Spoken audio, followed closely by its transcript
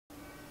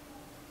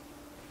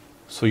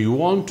So you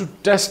want to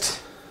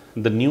test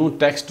the new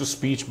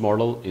text-to-speech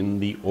model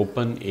in the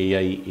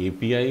OpenAI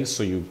API,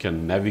 so you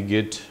can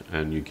navigate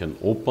and you can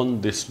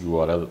open this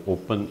URL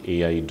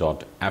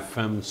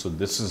openai.fm. So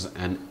this is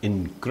an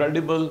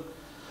incredible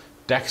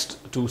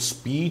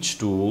text-to-speech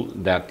tool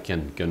that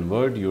can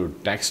convert your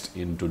text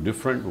into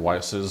different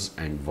voices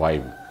and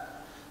vibe.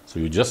 So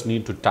you just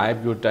need to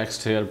type your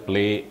text here,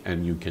 play,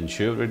 and you can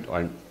share it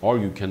or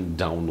you can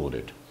download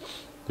it.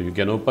 So you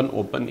can open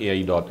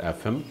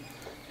openai.fm.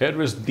 Here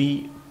is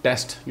the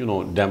test,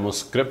 demo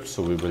script.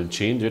 So we will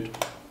change it.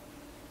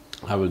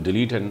 I will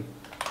delete it.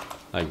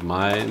 Like,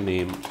 my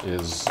name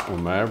is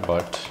Umair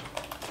Butt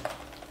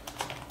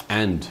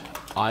and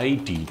I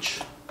teach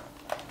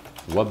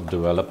web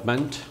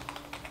development,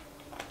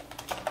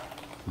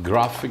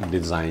 graphic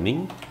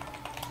designing,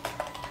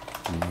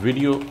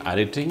 video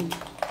editing,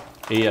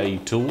 AI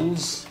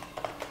tools,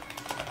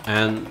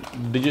 and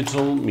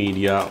digital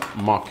media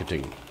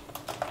marketing.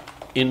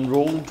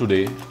 Enroll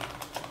today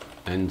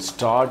and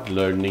start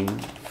learning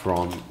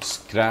from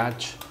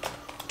scratch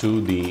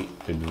to the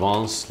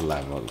advanced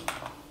level.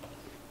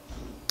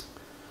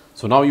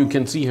 So now you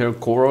can see here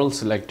Coral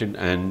selected,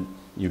 and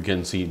you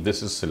can see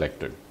this is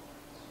selected.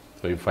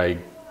 So if I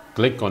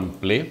click on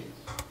play.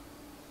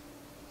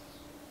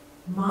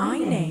 My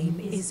name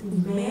is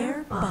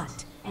Umair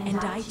Butt and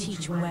I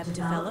teach web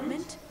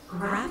development,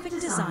 graphic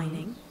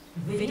designing,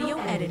 video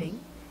editing,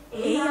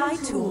 AI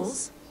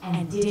tools,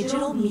 and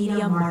digital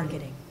media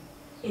marketing.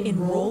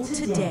 Enroll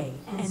today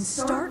and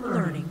start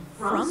learning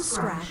from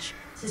scratch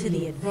to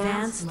the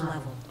advanced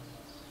level.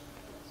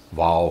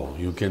 Wow,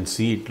 you can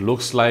see it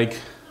looks like,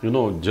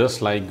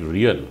 just like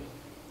real.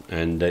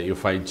 And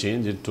if I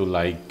change it to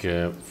like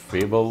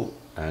fable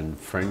and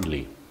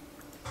friendly.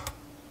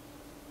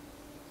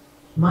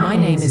 My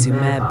name is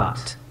Umair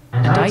Butt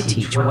and I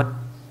teach web.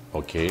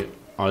 Okay,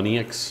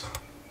 Onyx.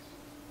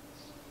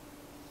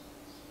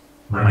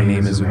 My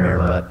name is Umair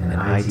Butt and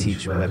I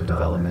teach web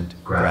development,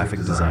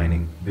 graphic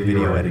designing,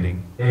 video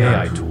editing,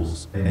 AI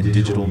tools, and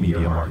digital media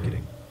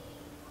marketing.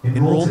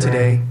 Enroll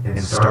today and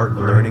start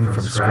learning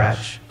from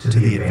scratch to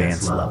the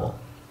advanced level.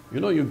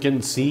 You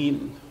can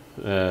see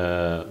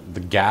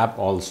the gap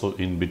also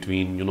in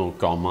between,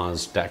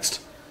 commas,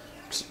 text.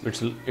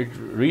 It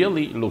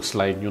really looks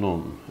like,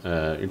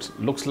 it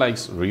looks like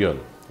real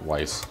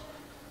voice.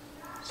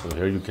 So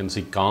here you can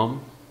see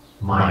calm.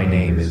 My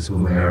name is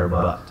Umair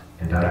Butt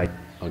and I...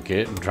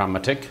 Okay,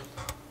 dramatic.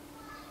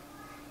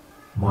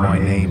 My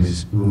name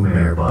is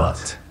Umair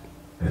Butt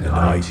and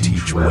I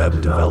teach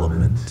web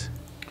development.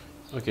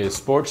 Okay,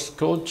 sports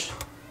coach.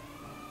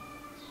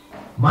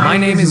 My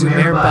name is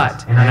Umair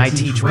Butt and I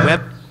teach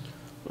web.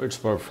 It's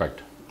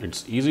perfect.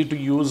 It's easy to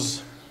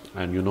use,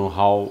 and you know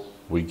how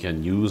we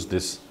can use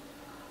this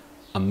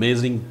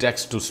amazing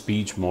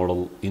text-to-speech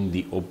model in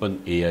the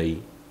OpenAI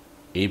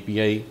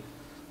API.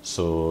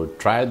 So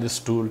try this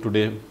tool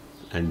today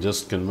and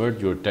just convert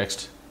your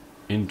text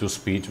into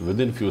speech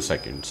within few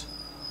seconds.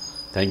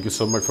 Thank you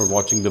so much for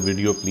watching the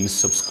video. Please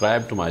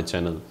subscribe to my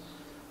channel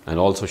and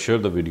also share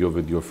the video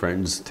with your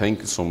friends. Thank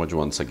you so much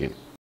once again.